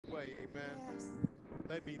way. Amen. Yes.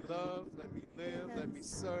 Let me love, let me live, let me Yes.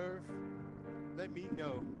 serve, let me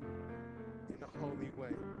know in a holy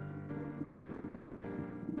way.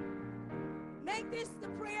 Make this the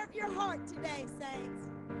prayer of your heart today, saints.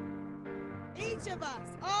 Each of us,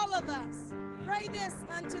 all of us, pray this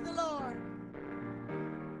unto the Lord.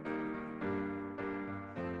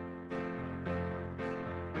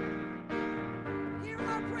 Hear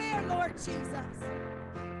our prayer, Lord Jesus.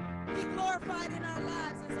 Be glorified in our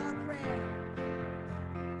lives is our prayer.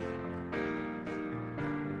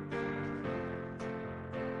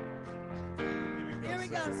 Here we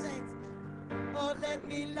go, saints. Oh, let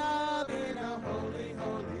me love in a holy,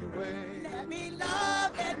 holy way. Let me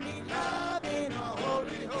love in a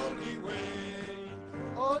holy, holy way.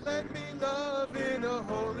 Oh, let me love in a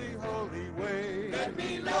holy, holy way. Let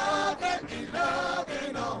me love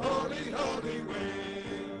in a holy, holy way.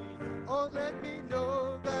 Oh, let me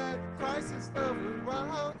know that Christ is love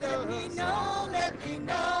around Let us. me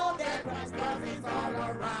know that Christ's love is all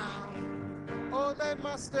around. Oh, let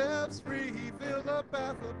my steps free fill the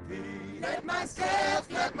path of peace. Let my steps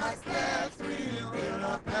free fill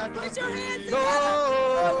the path of peace. Put your hands together.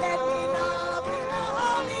 Oh, let me love in a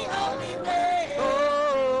holy, holy way.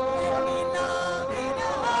 Let me love in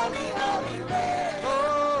a holy, holy way.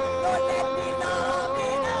 Lord, let me love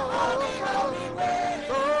in a holy, holy way.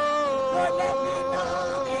 Lord, let me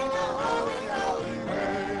love in a holy, holy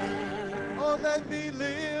way. Oh, let me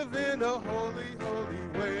live in a holy, holy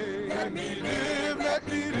way. Let me live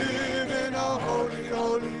in a holy,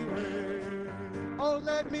 holy way. Oh,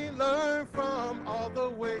 let me learn from all the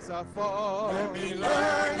ways I fall. Let me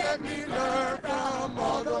learn from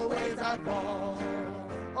all the ways I fall.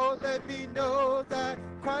 Oh, let me know that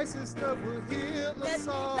Christ's love will heal us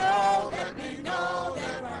all. Let me know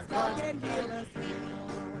that Christ's love can heal us.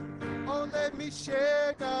 Oh, let me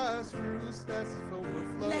share God's fruits that's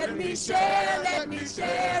overflowing. Let me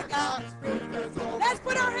share God's fruit that's overflowing. Let's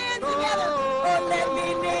put our hands together. Oh, let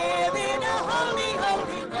me live in a holy,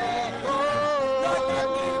 holy way. Lord, let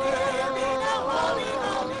me live in a holy,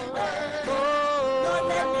 holy way. Lord,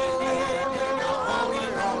 let me live in a holy,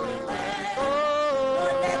 holy way.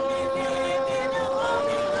 Lord, let me live in a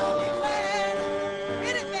holy, holy way.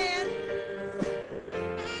 Hit it, man.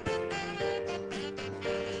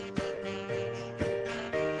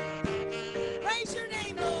 Praise your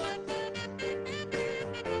name, Lord.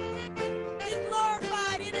 Be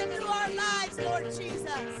glorified in and through our lives, Lord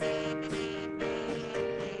Jesus.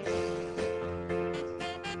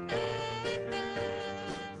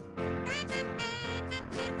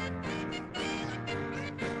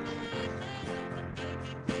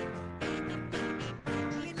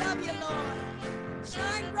 We love you, Lord.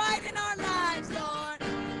 Shine bright in our lives, Lord.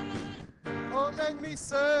 Oh, let me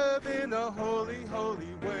serve in a holy,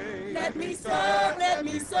 holy way. Let me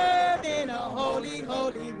serve in a holy,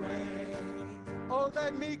 holy way. Oh,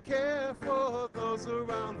 let me care for those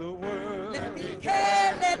around the world. Let me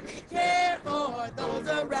care for those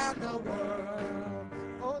around the world.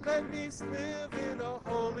 Oh, let me live in a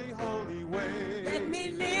holy, holy way. Let me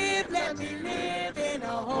live in a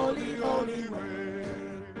holy, holy way.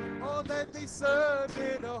 Oh, let me serve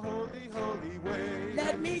in a holy, holy way.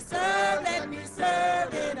 Let me serve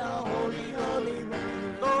in a holy, holy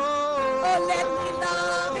way. Oh, let me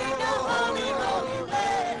love in a holy, holy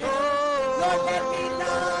way. Lord, let me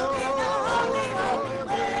love in a holy, holy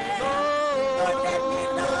way. Lord, let me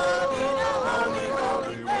love in a holy,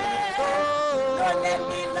 holy way. Lord, let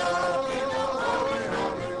me love in a holy,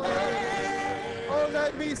 holy way. oh,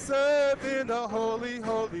 let me serve in a holy,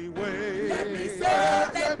 holy way. Let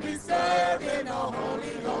me serve in a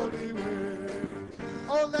holy, holy way.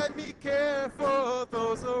 Oh, let me care for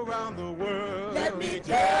those around the world. Let me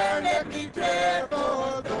care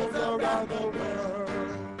for those around the world.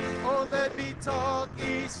 Oh, let me talk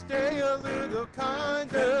each day a little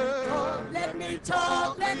kinder. Let me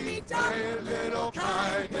talk a little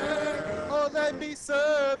kinder. Oh, let me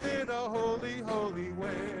serve in a holy, holy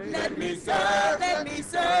way. Let me serve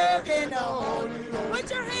in a holy, holy way.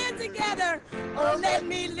 Put your hands together. Oh, let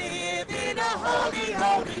me live in a holy,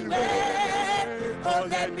 holy way. Oh,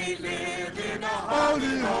 let me live in a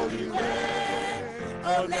holy, holy way.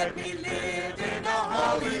 Oh, let me live in a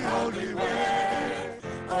holy, holy way.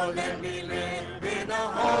 Oh, let me live in a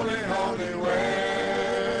holy, holy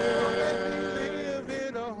way. Live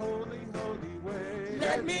in a holy, holy way.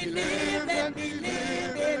 Let me live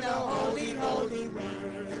in a holy, holy way.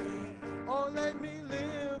 Oh, let me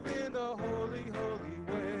live in a holy, holy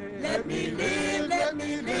way. Let me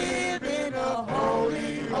live in a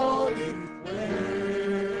holy, holy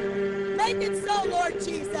way. Make it so, Lord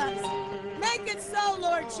Jesus. Make it so,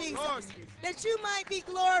 Lord Jesus, that you might be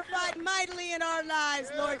glorified mightily in our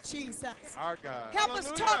lives, Lord Jesus. Our God. Help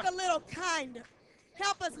us talk a little kinder.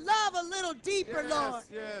 Help us love a little deeper, Lord.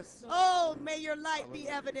 Yes. Oh, may your light be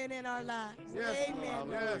evident in our lives. Yes. Amen.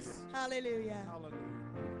 Yes. Hallelujah. Hallelujah.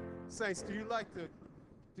 Saints, do you like to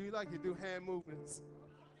do hand movements?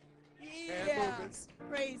 Hand Yeah. movements.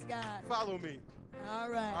 Praise God. Follow me. All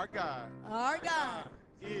right. Our God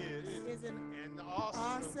is an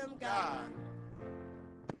awesome God.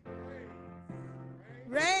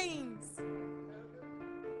 reigns.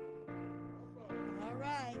 All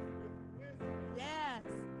right. Yes.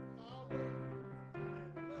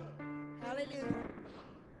 Hallelujah.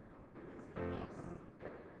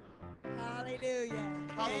 Hallelujah.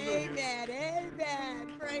 Hallelujah. Amen.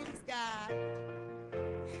 Amen. Praise God.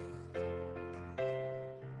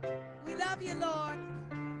 We love you, Lord.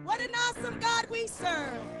 What an awesome God we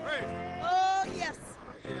serve. Praise. Oh, yes.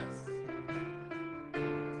 Yes.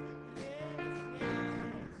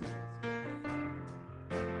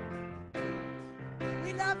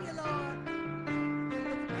 We love you, Lord.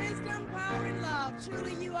 With wisdom, power, and love,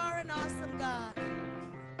 truly you are an awesome God.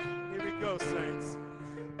 Here we go, saints.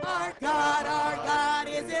 Our God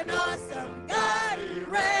is an awesome God. He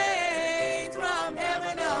reigns from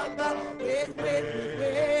heaven above with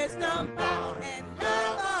wisdom, power, and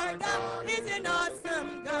love. Our God is an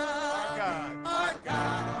awesome God. Our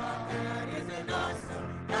God is an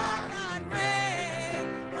awesome God. God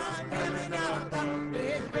reigns from heaven above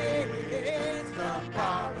with wisdom,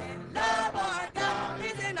 power, and love. Our God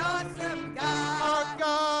is an awesome God. Our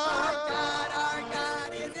God. Our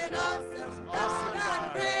God is an awesome God.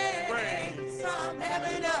 God reigns from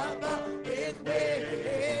heaven above with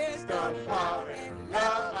wisdom, power, and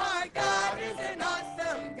love. Our God is an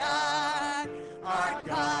awesome God. Our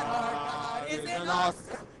God is an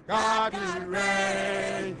awesome God, God. He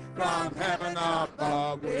reigns from heaven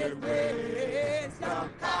above With wisdom,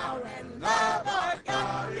 power, and love. Our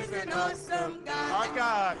God is an awesome God. Our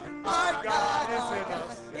God. Our God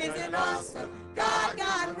is is an awesome God.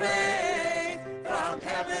 God reigns from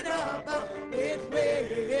heaven above with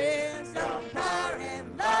wisdom, power,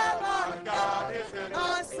 and love. Our God is an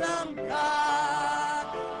awesome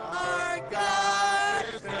God. Our God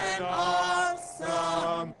is an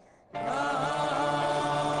awesome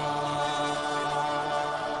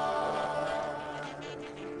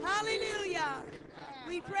Hallelujah.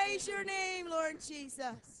 We praise your name, Lord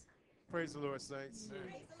Jesus. Praise the Lord, saints.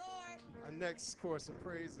 Praise the Lord. Our next course of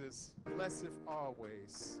praise is blessed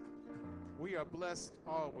always. We are blessed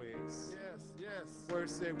always. Yes. Word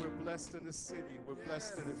said we're blessed in the city, we're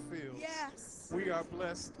blessed in the fields. Yes. We are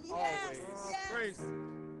blessed Yes. always. Yes. Praise.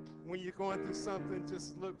 When you're going through something,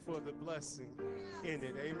 just look for the blessing in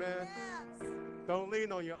it. Amen. Yes. Don't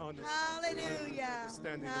lean on your Hallelujah.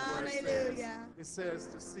 understanding. The word Hallelujah. says. It says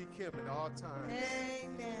to seek Him at all times.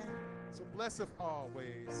 Amen. So blessed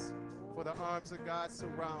always, for the arms of God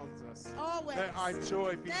surrounds us. Always. Let our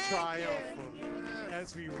joy be Thank triumphant you.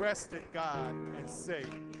 as we rest in God and say,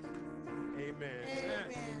 Amen. Amen.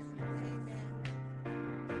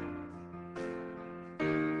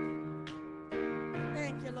 Amen.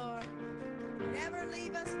 Thank you, Lord. Never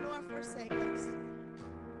leave us nor forsake us.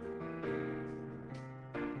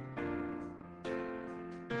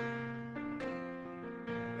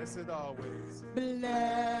 Blessed always.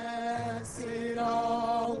 Blessed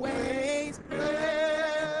always,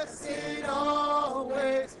 blessed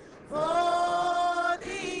always, for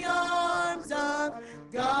the arms of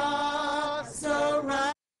God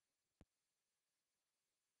surround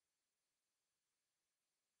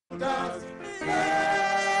us.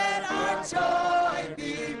 Let our joy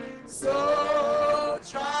be so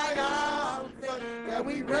triumphant that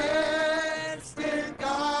we rest in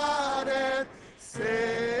God and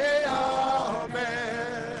say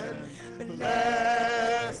amen.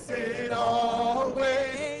 Blessed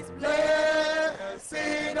always,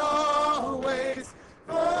 blessed always,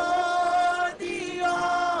 for the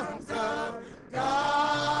arms of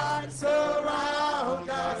God surround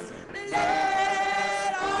us.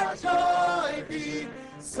 Let our joy be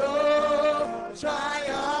so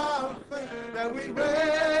triumphant that we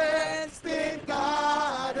rest in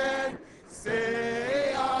God and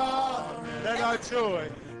say amen. Let our joy